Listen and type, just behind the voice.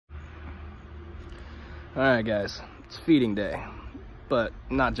Alright guys, it's feeding day, but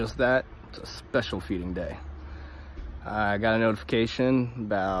not just that, it's a special feeding day. I got a notification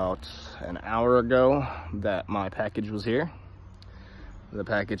about an hour ago that my package was here. The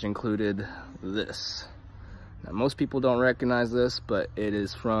package included this. Now most people don't recognize this, but it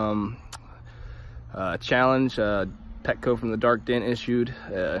is from a challenge Petco from the Dark Den issued.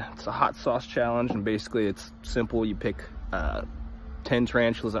 It's a hot sauce challenge, and basically it's simple. You pick 10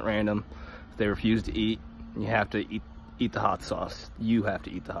 tarantulas at random. If they refuse to eat, you have to eat the hot sauce. You have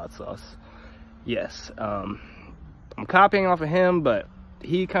to eat the hot sauce. Yes, I'm copying off of him, but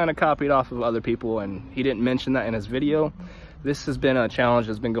he kind of copied off of other people, and he didn't mention that in his video. This has been a challenge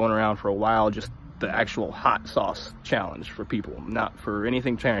that's been going around for a while, just the actual hot sauce challenge for people, not for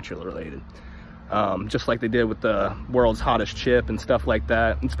anything tarantula related. Just like they did with the world's hottest chip and stuff like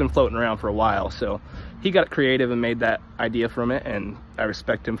that. It's been floating around for a while, so he got creative and made that idea from it, and I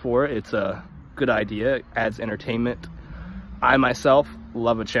respect him for it. It's a good idea, it adds entertainment. I myself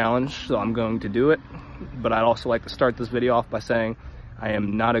love a challenge, so I'm going to do it, but I'd also like to start this video off by saying I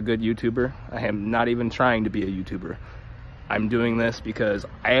am not a good YouTuber. I am not even trying to be a YouTuber. I'm doing this because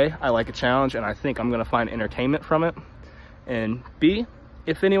A, I like a challenge and I think I'm gonna find entertainment from it, and B,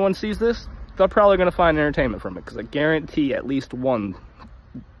 if anyone sees this, they're probably gonna find entertainment from it, because I guarantee at least one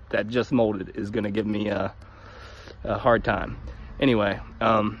that just molded is gonna give me a hard time. Anyway,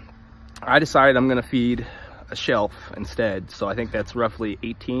 I decided I'm gonna feed a shelf instead, so I think that's roughly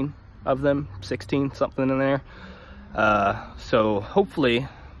 18 of them, 16, something in there. So hopefully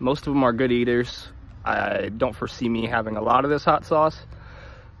most of them are good eaters. I don't foresee me having a lot of this hot sauce,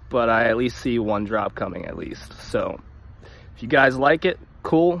 but I at least see one drop coming at least. So if you guys like it,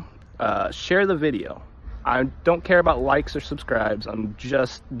 cool. Share the video. I don't care about likes or subscribes. I'm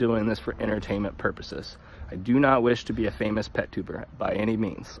just doing this for entertainment purposes. I do not wish to be a famous pet tuber by any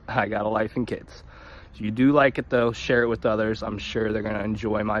means. I got a life and kids. If you do like it though, share it with others. I'm sure they're gonna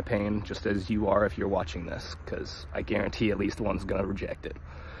enjoy my pain just as you are if you're watching this, because I guarantee at least one's gonna reject it.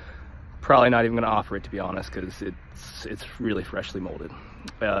 Probably not even gonna offer it, to be honest, because it's really freshly molded.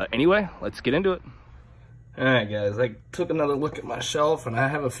 Anyway, let's get into it. Alright guys, I took another look at my shelf and I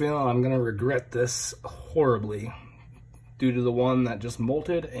have a feeling I'm gonna regret this horribly due to the one that just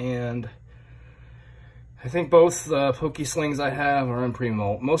molted, and I think both the Poke slings I have are in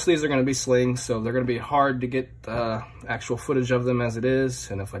pre-molt. Most of these are going to be slings, so they're going to be hard to get actual footage of them as it is.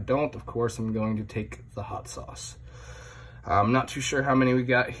 And if I don't, of course, I'm going to take the hot sauce. I'm not too sure how many we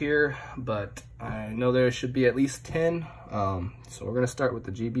got here, but I know there should be at least 10. So we're going to start with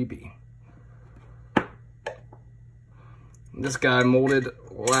the GBB. This guy molded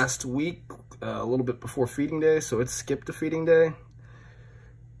last week, a little bit before feeding day, so it skipped a feeding day.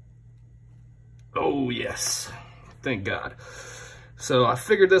 Oh yes, thank God. So I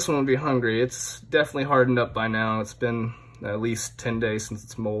figured this one would be hungry. It's definitely hardened up by now. It's been at least 10 days since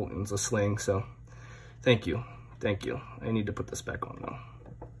it's molted and it's a sling, so thank you. Thank you. I need to put this back on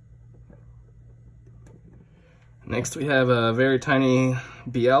though. Next we have a very tiny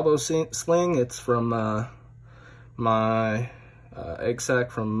Bialbo sling. It's from my egg sack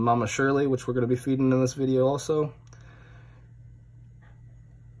from Mama Shirley, which we're going to be feeding in this video also.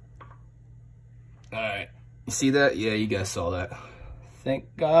 Alright, you see that? Yeah, you guys saw that.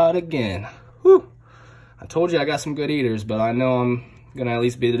 Thank God again. Whew. I told you I got some good eaters, but I know I'm gonna at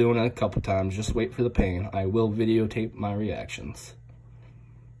least be doing it a couple times. Just wait for the pain. I will videotape my reactions.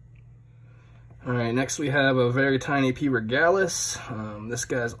 Alright, next we have a very tiny P. regalis. This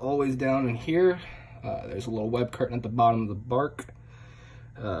guy's always down in here. There's a little web curtain at the bottom of the bark.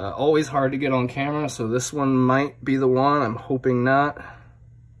 Always hard to get on camera, so this one might be the one. I'm hoping not.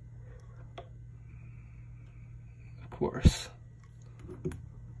 Course.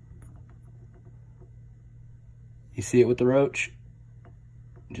 You see it with the roach?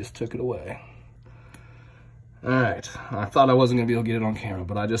 Just took it away. Alright, I thought I wasn't going to be able to get it on camera,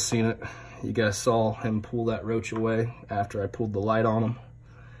 but I just seen it. You guys saw him pull that roach away after I pulled the light on him.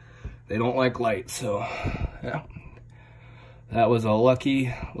 They don't like light, so yeah. That was a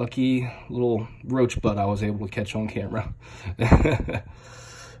lucky little roach butt I was able to catch on camera.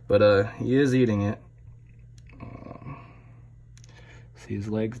 But he is eating it. See his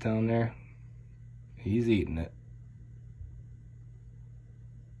legs down there? He's eating it.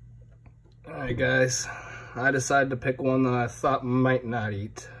 Alright guys, I decided to pick one that I thought might not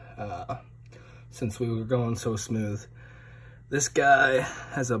eat, since we were going so smooth. This guy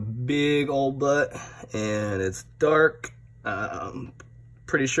has a big old butt, and it's dark.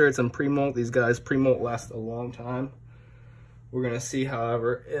 Pretty sure it's in pre-molt. These guys pre-molt last a long time. We're gonna see,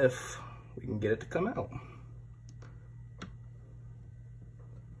 however, if we can get it to come out.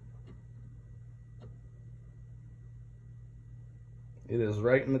 It is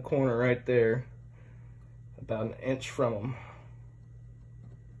right in the corner right there, about an inch from him.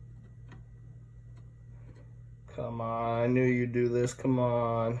 Come on, I knew you'd do this, come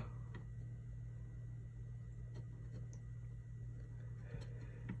on.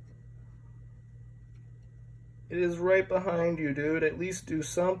 It is right behind you, dude. At least do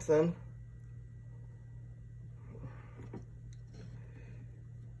something.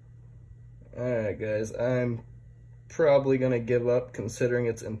 Alright, guys, I'm probably gonna give up considering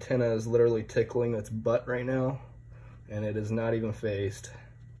its antenna is literally tickling its butt right now, and it is not even phased.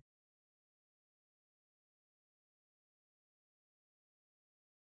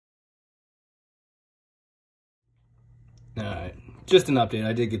 Alright, just an update.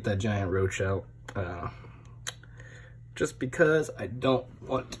 I did get that giant roach out. Just because I don't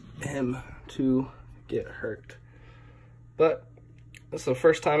want him to get hurt. But this is the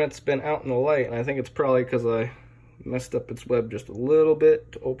first time it's been out in the light, and I think it's probably because I messed up its web just a little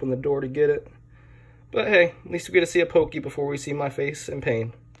bit to open the door to get it. But hey, at least we get to see a pokey before we see my face in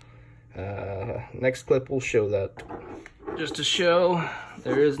pain. Next clip will show that. Just to show,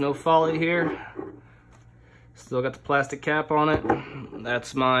 there is no folly here. Still got the plastic cap on it.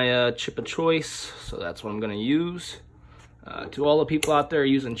 That's my chip of choice, so that's what I'm gonna use. To all the people out there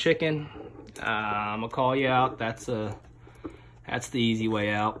using chicken, I'm gonna call you out. That's the easy way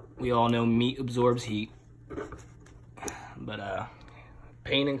out. We all know meat absorbs heat, but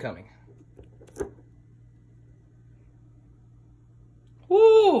pain incoming.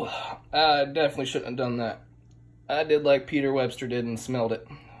 Woo! I definitely shouldn't have done that. I did like Peter Webster did and smelled it.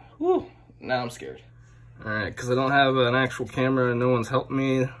 Woo! Now I'm scared. Alright, because I don't have an actual camera and no one's helped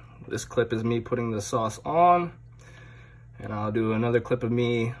me, this clip is me putting the sauce on. And I'll do another clip of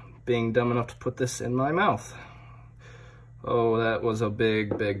me being dumb enough to put this in my mouth. Oh, that was a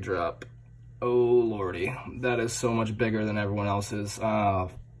big, big drop. Oh, lordy. That is so much bigger than everyone else's. Well,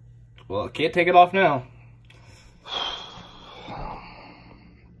 I can't take it off now.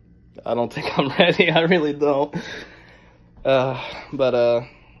 I don't think I'm ready. I really don't. But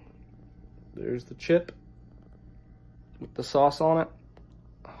there's the chip with the sauce on it.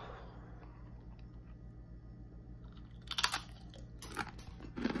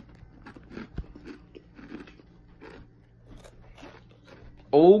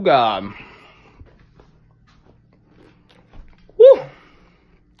 Oh God. Woo!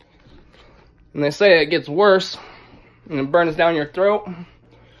 And they say it gets worse and it burns down your throat.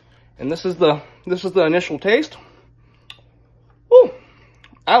 And this is the initial taste. Woo!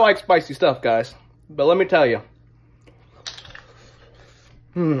 I like spicy stuff, guys. But let me tell you.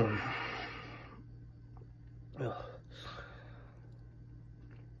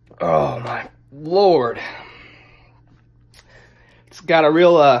 Oh my Lord. It's got a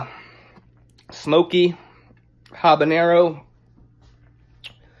real smoky habanero.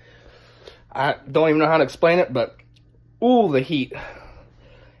 I don't even know how to explain it, but ooh, the heat.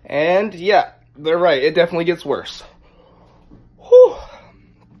 And yeah, they're right. It definitely gets worse. Whew.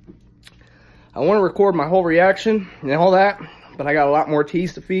 I want to record my whole reaction and all that, but I got a lot more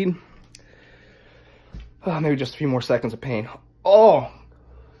teas to feed. Maybe just a few more seconds of pain. Oh.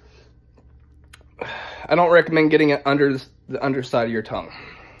 I don't recommend getting it under the underside of your tongue,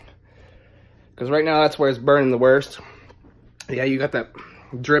 because right now that's where it's burning the worst. Yeah, you got that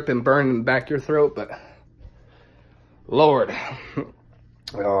drip and burn in the back of your throat, but Lord.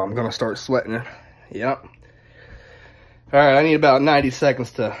 Oh, I'm gonna start sweating it. Yep. Alright, I need about 90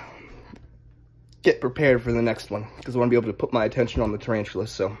 seconds to get prepared for the next one, because I want to be able to put my attention on the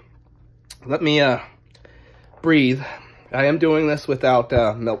tarantulas. So let me breathe. I am doing this without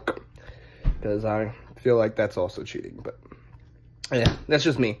milk, because I feel like that's also cheating, but yeah, that's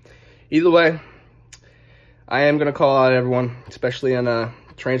just me. Either way, I am gonna call out everyone, especially in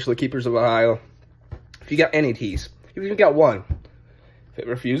Tarantula Keepers of Ohio. If you got any teas, if you got one, if it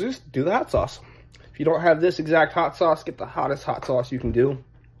refuses, do the hot sauce. If you don't have this exact hot sauce, get the hottest hot sauce you can do.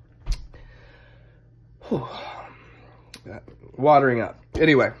 Whew. Watering up.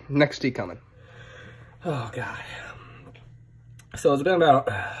 Anyway, next tea coming. Oh God. So it's been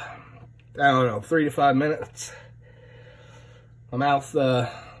about, I don't know, 3 to 5 minutes. My mouth,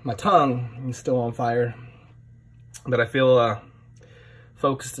 my tongue is still on fire, but I feel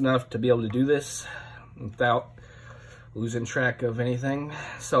focused enough to be able to do this without losing track of anything.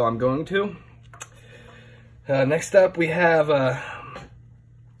 So I'm going to. Next up, we have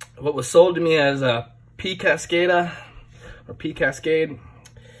what was sold to me as a P. cascada or P. cascade.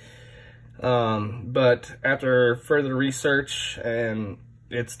 But after further research and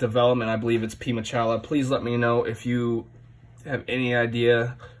its development, I believe it's P. machala. Please let me know if you have any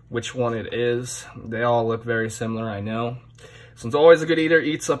idea which one it is. They all look very similar, I know. This one's always a good eater,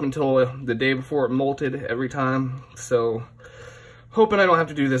 eats up until the day before it molted every time. So, hoping I don't have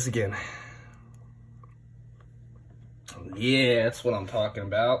to do this again. Yeah, that's what I'm talking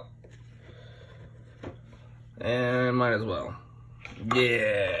about. And might as well.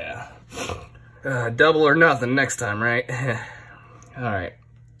 Yeah. Double or nothing next time, right? Alright,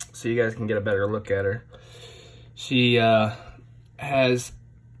 so you guys can get a better look at her. She has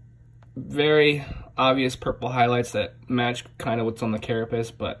very obvious purple highlights that match kind of what's on the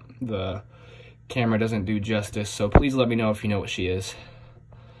carapace, but the camera doesn't do justice, so please let me know if you know what she is.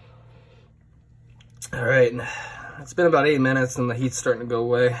 Alright, it's been about 8 minutes and the heat's starting to go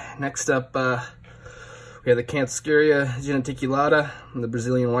away. Next up, we have the Cantiscaria geneticulata, the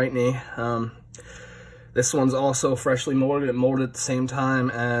Brazilian white knee. This one's also freshly molded. It molded at the same time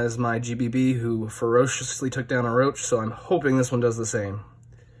as my GBB, who ferociously took down a roach, so I'm hoping this one does the same.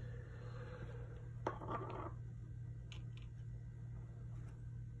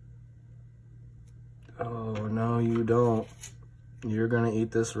 Oh, no you don't. You're gonna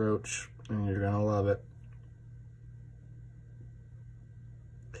eat this roach, and you're gonna love it.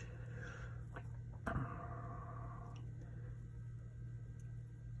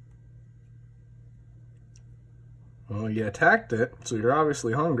 Well, you attacked it, so you're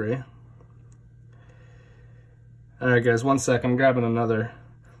obviously hungry. Alright guys, 1 sec, I'm grabbing another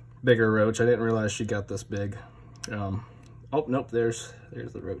bigger roach. I didn't realize she got this big. Oh, nope, there's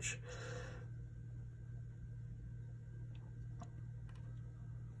the roach.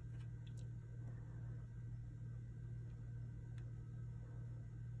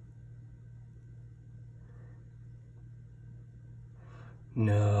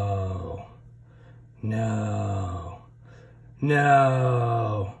 No. No.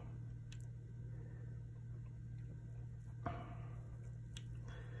 No.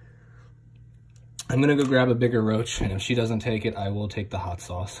 I'm gonna go grab a bigger roach, and if she doesn't take it, I will take the hot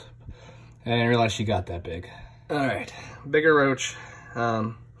sauce. I didn't realize she got that big. Alright, bigger roach.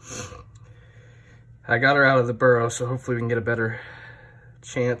 I got her out of the burrow, so hopefully we can get a better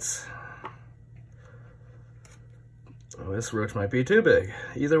chance. Oh, this roach might be too big.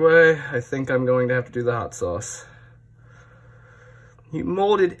 Either way, I think I'm going to have to do the hot sauce. You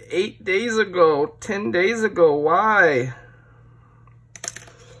molded 8 days ago, 10 days ago, why?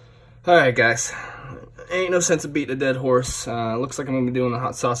 Alright guys, ain't no sense of beating a dead horse. Looks like I'm going to be doing the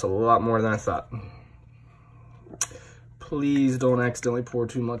hot sauce a lot more than I thought. Please don't accidentally pour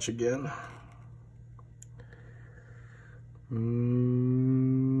too much again.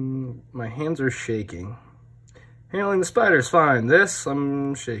 My hands are shaking. Handling the spider's fine. This,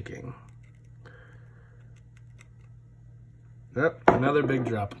 I'm shaking. Yep, another big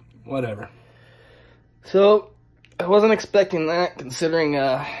drop. Whatever. So, I wasn't expecting that, considering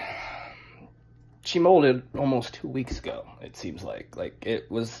she molded almost 2 weeks ago, it seems like. Like, it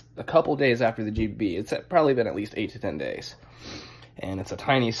was a couple days after the GB. It's probably been at least 8 to 10 days. And it's a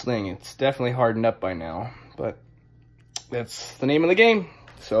tiny sling. It's definitely hardened up by now. But that's the name of the game.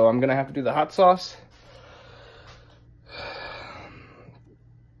 So I'm going to have to do the hot sauce.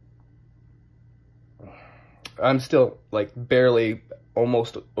 I'm still, like, barely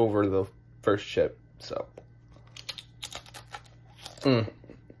almost over the first chip, so. I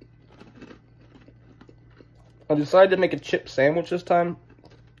decided to make a chip sandwich this time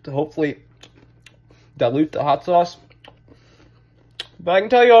to hopefully dilute the hot sauce. But I can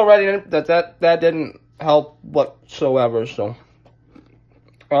tell you already that didn't help whatsoever, so.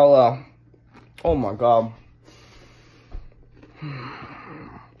 I'll, oh my god.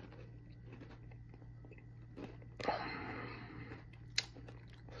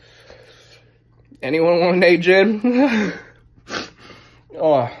 Anyone want an age in?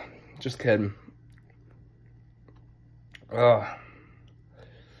 Oh, just kidding. That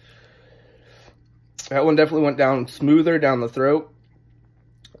one definitely went down smoother down the throat.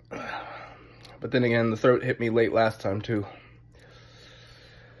 But then again, the throat hit me late last time too.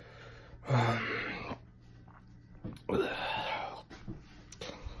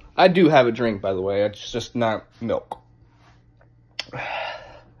 I do have a drink, by the way. It's just not milk.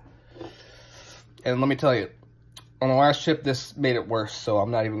 And let me tell you, on the last chip, this made it worse, so I'm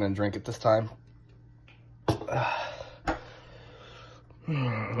not even going to drink it this time.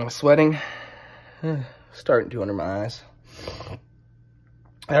 I'm sweating. Starting to under my eyes.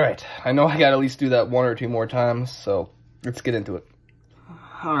 Alright, I know I got to at least do that 1 or 2 more times, so let's get into it.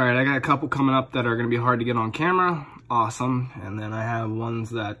 Alright, I got a couple coming up that are going to be hard to get on camera. Awesome. And then I have one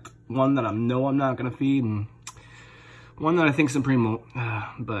that I know I'm not going to feed, and one that I think is a primo,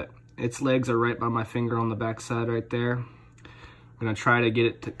 but its legs are right by my finger on the back side right there. I'm going to try to get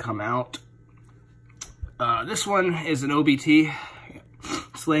it to come out. This one is an OBT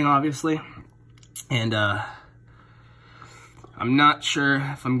sling, obviously, and I'm not sure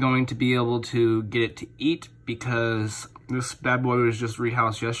if I'm going to be able to get it to eat because this bad boy was just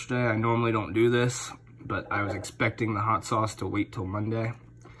rehoused yesterday. I normally don't do this, but I was expecting the hot sauce to wait till Monday.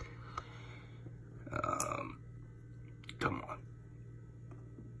 Come on.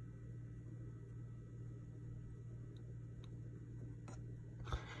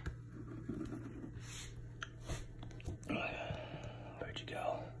 Where'd you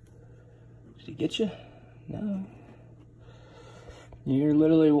go? Did he get you? No. You're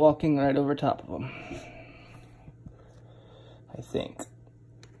literally walking right over top of him. I think.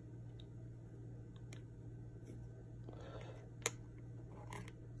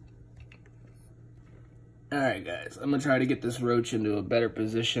 Alright guys, I'm gonna try to get this roach into a better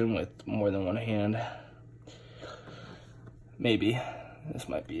position with more than one hand. Maybe. This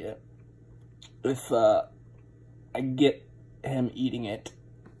might be it. If I get him eating it,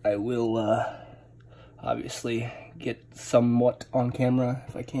 I will obviously get somewhat on camera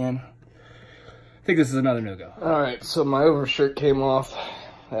if I can. I think this is another no-go. Alright, so my overshirt came off.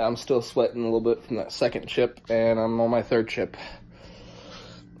 I'm still sweating a little bit from that second chip, and I'm on my third chip.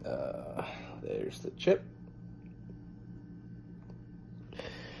 There's the chip.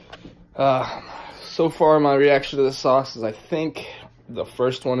 So far my reaction to this sauce is I think the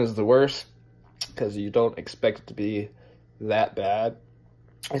first one is the worst because you don't expect it to be that bad.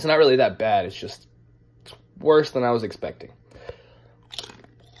 It's not really that bad, it's just worse than I was expecting.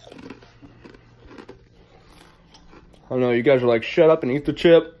 I know you guys are like, shut up and eat the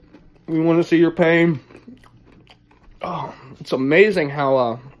chip. We want to see your pain. Oh, it's amazing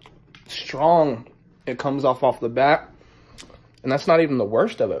how strong it comes off the bat. And that's not even the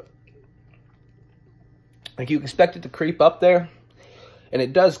worst of it. Like, you expect it to creep up there, and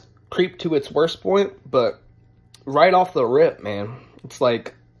it does creep to its worst point, but right off the rip, man, it's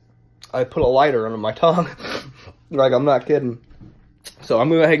like I put a lighter under my tongue. Like, I'm not kidding. So I'm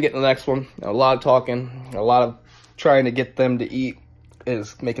going to go ahead and get to the next one. A lot of talking, a lot of trying to get them to eat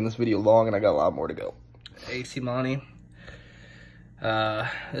is making this video long, and I got a lot more to go. AC Monty.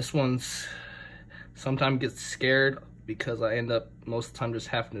 This one's sometimes gets scared because I end up most of the time just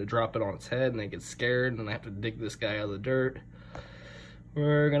having to drop it on its head, and they get scared, and then I have to dig this guy out of the dirt.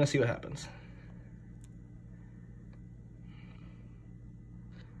 We're gonna see what happens.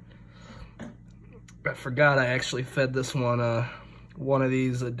 I forgot I actually fed this one one of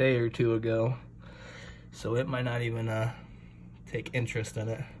these a day or two ago, so it might not even take interest in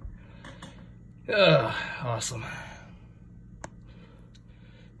it. Awesome.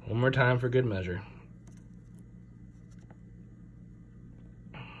 One more time for good measure.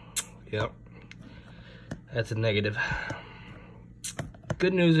 Yep, that's a negative.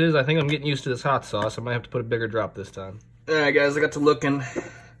 Good news is I think I'm getting used to this hot sauce. I might have to put a bigger drop this time. Alright guys, I got to looking.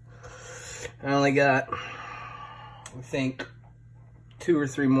 I only got, I think, 2 or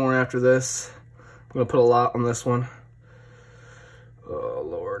 3 more after this. I'm going to put a lot on this one. Oh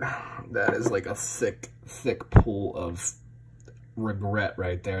Lord, that is like a thick, thick pool of regret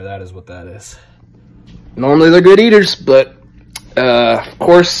right there. That is what that is. Normally they're good eaters, but of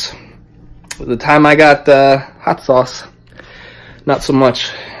course, the time I got hot sauce, not so much.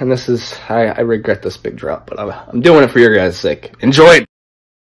 And this is, I regret this big drop, but I'm doing it for your guys' sake. Enjoy it.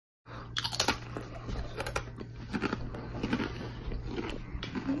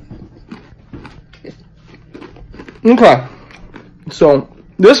 Okay, so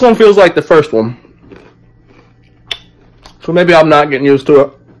this one feels like the first one. So maybe I'm not getting used to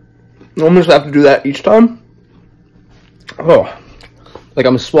it. I'm just have to do that each time. Oh, like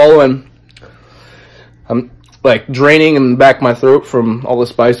I'm swallowing. I'm like draining in the back of my throat from all the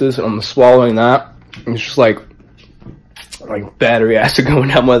spices, and I'm swallowing that. And it's just like battery acid going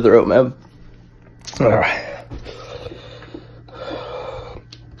down my throat, man. All right,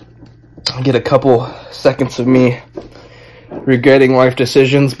 I'll get a couple seconds of me regretting life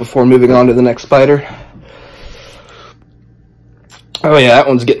decisions before moving on to the next spider. Oh yeah, that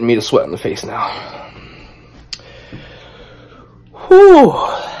one's getting me to sweat in the face now. Whew.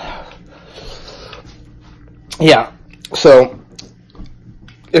 Yeah, so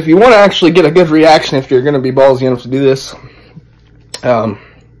if you want to actually get a good reaction, if you're going to be ballsy enough to do this, I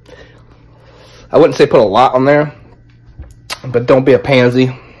wouldn't say put a lot on there, but don't be a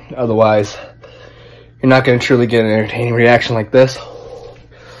pansy. Otherwise, you're not going to truly get an entertaining reaction like this.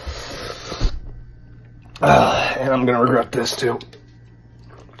 And I'm going to regret this too.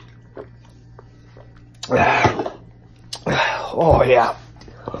 Oh yeah.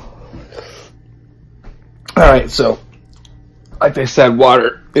 Alright, so like they said,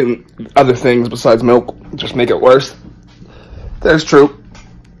 water and other things besides milk just make it worse. That's true.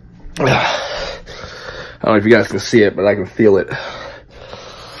 I don't know if you guys can see it, but I can feel it.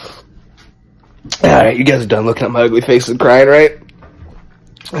 Alright, you guys are done looking at my ugly face and crying, right?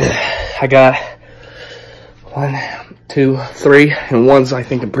 I got 1, 2, 3, and one's, I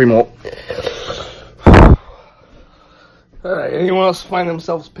think, in pre-molt. Alright, anyone else find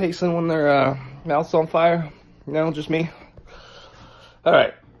themselves pacing when their mouth's on fire? No, just me?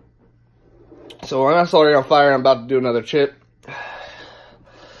 Alright. So when that's already on fire, I'm about to do another chip.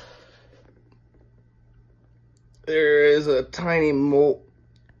 There is a tiny molt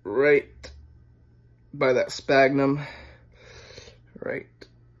right by that sphagnum. Right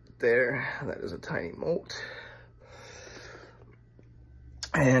there. That is a tiny molt.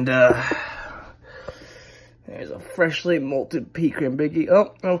 And there's a freshly malted pecan biggie.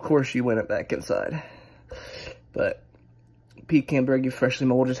 Oh, of course she went it back inside. But pecan biggie, freshly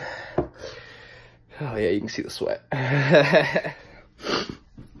molded. Oh yeah, you can see the sweat.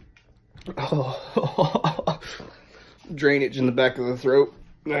 Oh. Drainage in the back of the throat.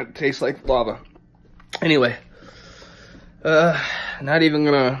 That tastes like lava. Anyway, not even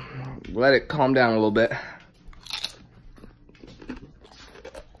gonna let it calm down a little bit.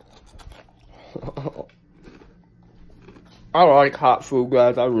 I like hot food,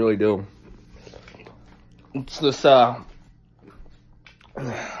 guys. I really do. It's this,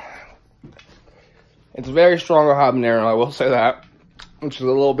 it's very strong habanero, I will say that. Which is a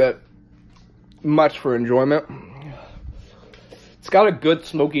little bit much for enjoyment. It's got a good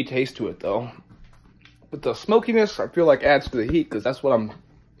smoky taste to it, though. But the smokiness, I feel like, adds to the heat, because that's what I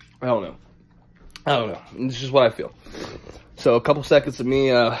don't know. It's just what I feel. So, a couple seconds of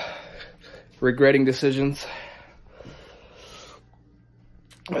me, regretting decisions.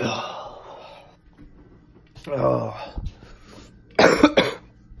 Oh.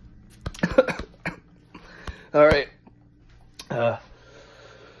 Alright.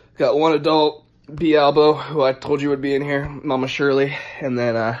 Got one adult B. Albo, who I told you would be in here, Mama Shirley, and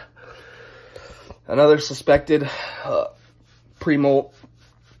then another suspected pre-molt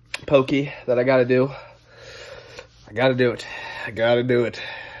pokey that I gotta do. I gotta do it.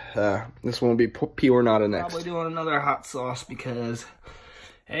 This one will be pure nada next. Probably doing another hot sauce because,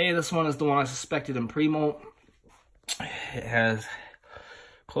 hey, this one is the one I suspected in pre-molt. It has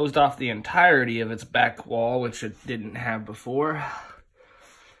closed off the entirety of its back wall, which it didn't have before.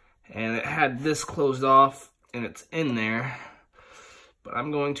 And it had this closed off, and it's in there. But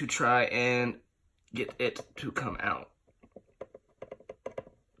I'm going to try and get it to come out.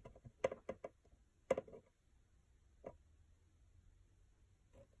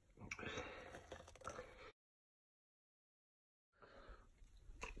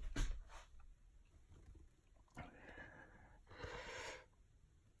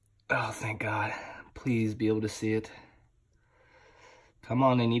 Oh, thank God. Please be able to see it. Come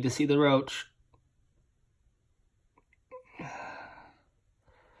on, I need to see the roach.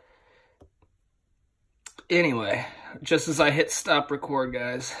 Anyway, just as I hit stop record,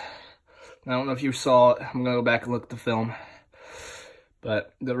 guys, I don't know if you saw it. I'm going to go back and look at the film.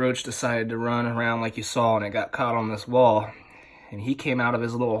 But the roach decided to run around like you saw, and it got caught on this wall. And he came out of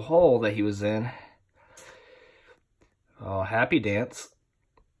his little hole that he was in. Oh, happy dance.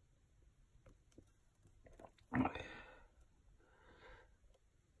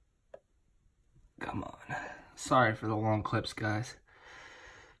 Come on. Sorry for the long clips, guys.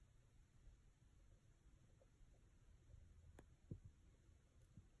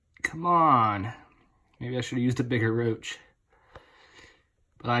 Come on. Maybe I should have used a bigger roach.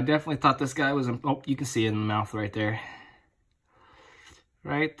 But I definitely thought this guy was... Oh, you can see it in the mouth right there.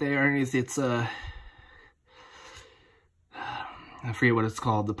 Right there underneath its... I forget what it's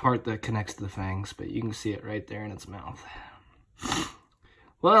called. The part that connects to the fangs. But you can see it right there in its mouth.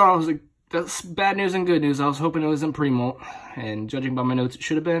 Well, that's bad news and good news. I was hoping it was in pre-molt. And judging by my notes, it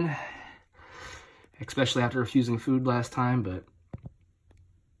should have been. Especially after refusing food last time, but...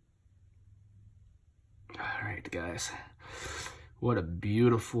 Alright, guys. What a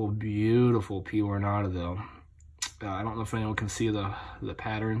beautiful, beautiful pure nada, though. I don't know if anyone can see the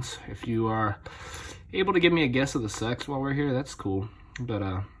patterns. If you are able to give me a guess of the sex while we're here, that's cool.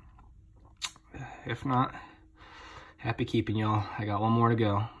 But if not, happy keeping, y'all. I got one more to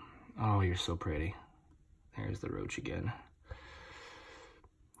go. Oh, you're so pretty. There's the roach again.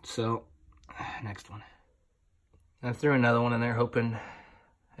 So, next one. I threw another one in there hoping...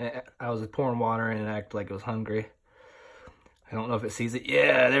 I was pouring water and it acted like it was hungry. I don't know if it sees it.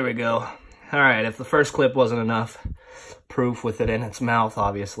 Yeah, there we go. Alright, if the first clip wasn't enough proof with it in its mouth,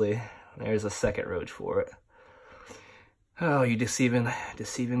 obviously, there's a second roach for it. Oh, you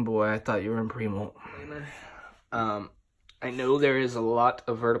deceiving boy. I thought you were in Primo. I know there is a lot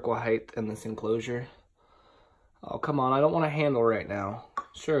of vertical height in this enclosure. Oh, come on. I don't want to handle right now.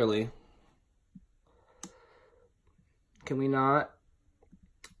 Surely. Can we not?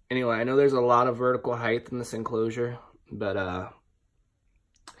 Anyway, I know there's a lot of vertical height in this enclosure, but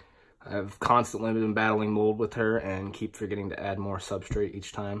I've constantly been battling mold with her and keep forgetting to add more substrate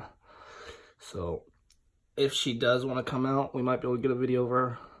each time. So if she does want to come out, we might be able to get a video of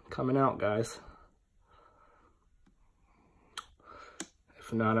her coming out, guys.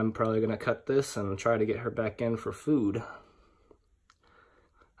 If not, I'm probably going to cut this and try to get her back in for food.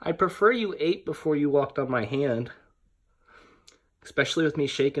 I'd prefer you ate before you walked on my hand, especially with me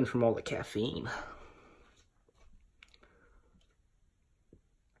shaking from all the caffeine.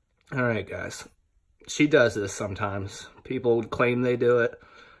 All right, guys. She does this sometimes. People would claim they do it,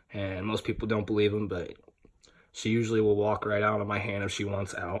 and most people don't believe them, but she usually will walk right out on my hand if she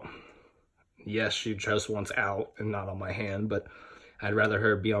wants out. Yes, she just wants out and not on my hand, but I'd rather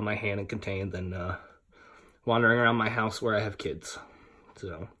her be on my hand and contained than wandering around my house where I have kids.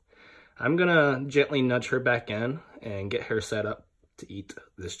 So I'm gonna gently nudge her back in and get her set up to eat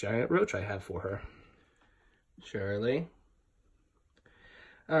this giant roach I have for her. Shirley.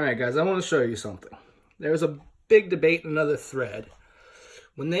 All right, guys, I want to show you something. There's a big debate in another thread.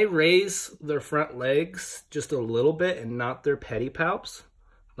 When they raise their front legs just a little bit and not their pedipalps,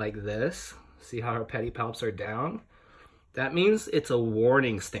 like this, see how her pedipalps are down? That means it's a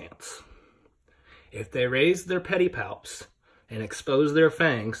warning stance. If they raise their pedipalps and expose their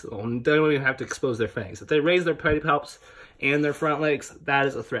fangs, well, they don't even have to expose their fangs. If they raise their pedipalps and their front legs, that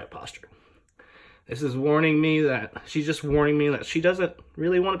is a threat posture. This is warning me that, she's just warning me that she doesn't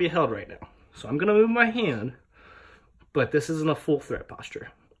really want to be held right now. So I'm going to move my hand, but this isn't a full threat posture.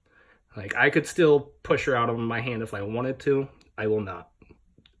 Like, I could still push her out of my hand if I wanted to. I will not.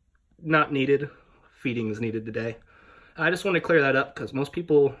 Not needed. Feeding is needed today. I just want to clear that up because most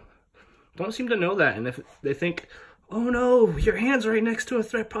people don't seem to know that. And if they think, oh no, your hand's right next to a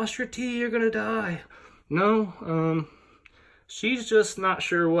threat posture T, you're going to die. No, she's just not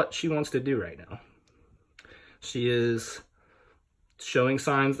sure what she wants to do right now. She is showing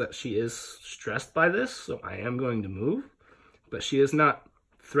signs that she is stressed by this, so I am going to move. But she is not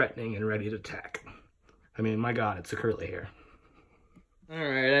threatening and ready to attack. I mean, my God, it's a curly hair.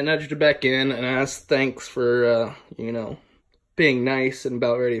 Alright, I nudged her back in and asked thanks for, you know, being nice and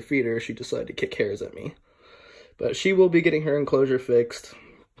about ready to feed her. She decided to kick hairs at me. But she will be getting her enclosure fixed.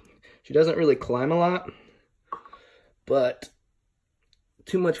 She doesn't really climb a lot, but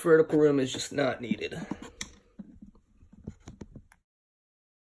too much vertical room is just not needed.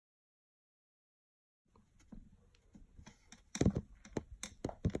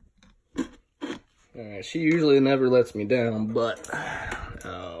 Alright, she usually never lets me down, but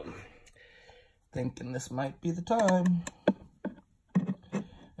thinking this might be the time.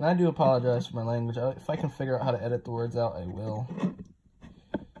 And I do apologize for my language. If I can figure out how to edit the words out, I will.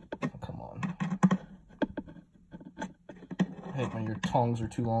 Oh, come on. I hate when your tongues are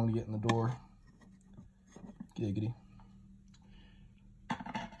too long to get in the door. Giggity.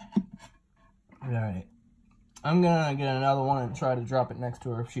 Alright. I'm gonna get another one and try to drop it next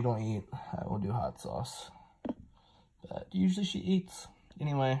to her. If she don't eat, I will do hot sauce. But usually she eats.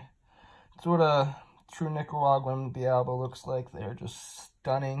 Anyway, that's what a true Nicaraguan Diablo looks like. They're just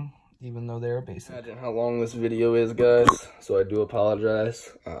stunning, even though they're basic. Imagine how long this video is, guys. So I do apologize.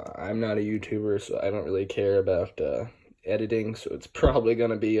 I'm not a YouTuber, so I don't really care about editing. So it's probably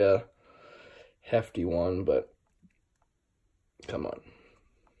gonna be a hefty one, but come on.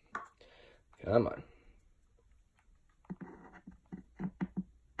 Come on.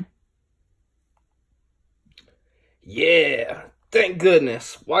 Yeah, thank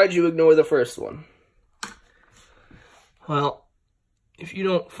goodness. Why'd you ignore the first one? Well, if you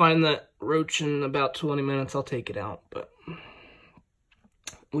don't find that roach in about 20 minutes, I'll take it out. But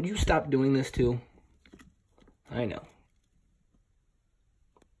would you stop doing this too? I know.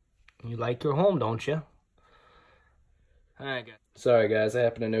 You like your home, don't you? Alright, guys. Sorry, guys. I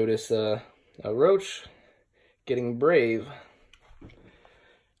happened to notice a roach getting brave.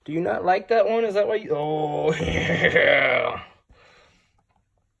 Do you not like that one? Is that why you... Oh, yeah.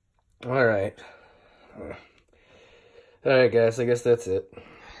 Alright. Alright, guys. I guess that's it.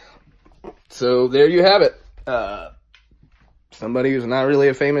 So, there you have it. Somebody who's not really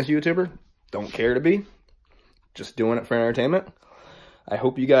a famous YouTuber. Don't care to be. Just doing it for entertainment. I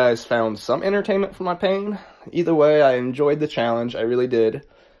hope you guys found some entertainment from my pain. Either way, I enjoyed the challenge. I really did.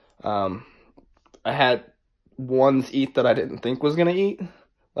 I had ones eat that I didn't think was going to eat.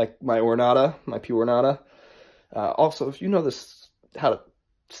 Like my ornata, my pure ornata. Also, if you know this, how to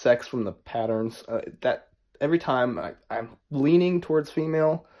sex from the patterns, that every time I'm leaning towards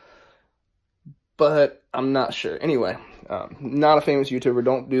female, but I'm not sure. Anyway, not a famous YouTuber.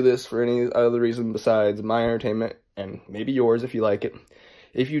 Don't do this for any other reason besides my entertainment and maybe yours if you like it.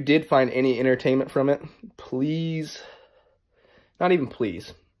 If you did find any entertainment from it, please, not even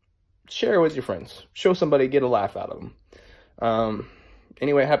please, share it with your friends. Show somebody, get a laugh out of them.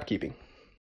 Anyway, happy keeping.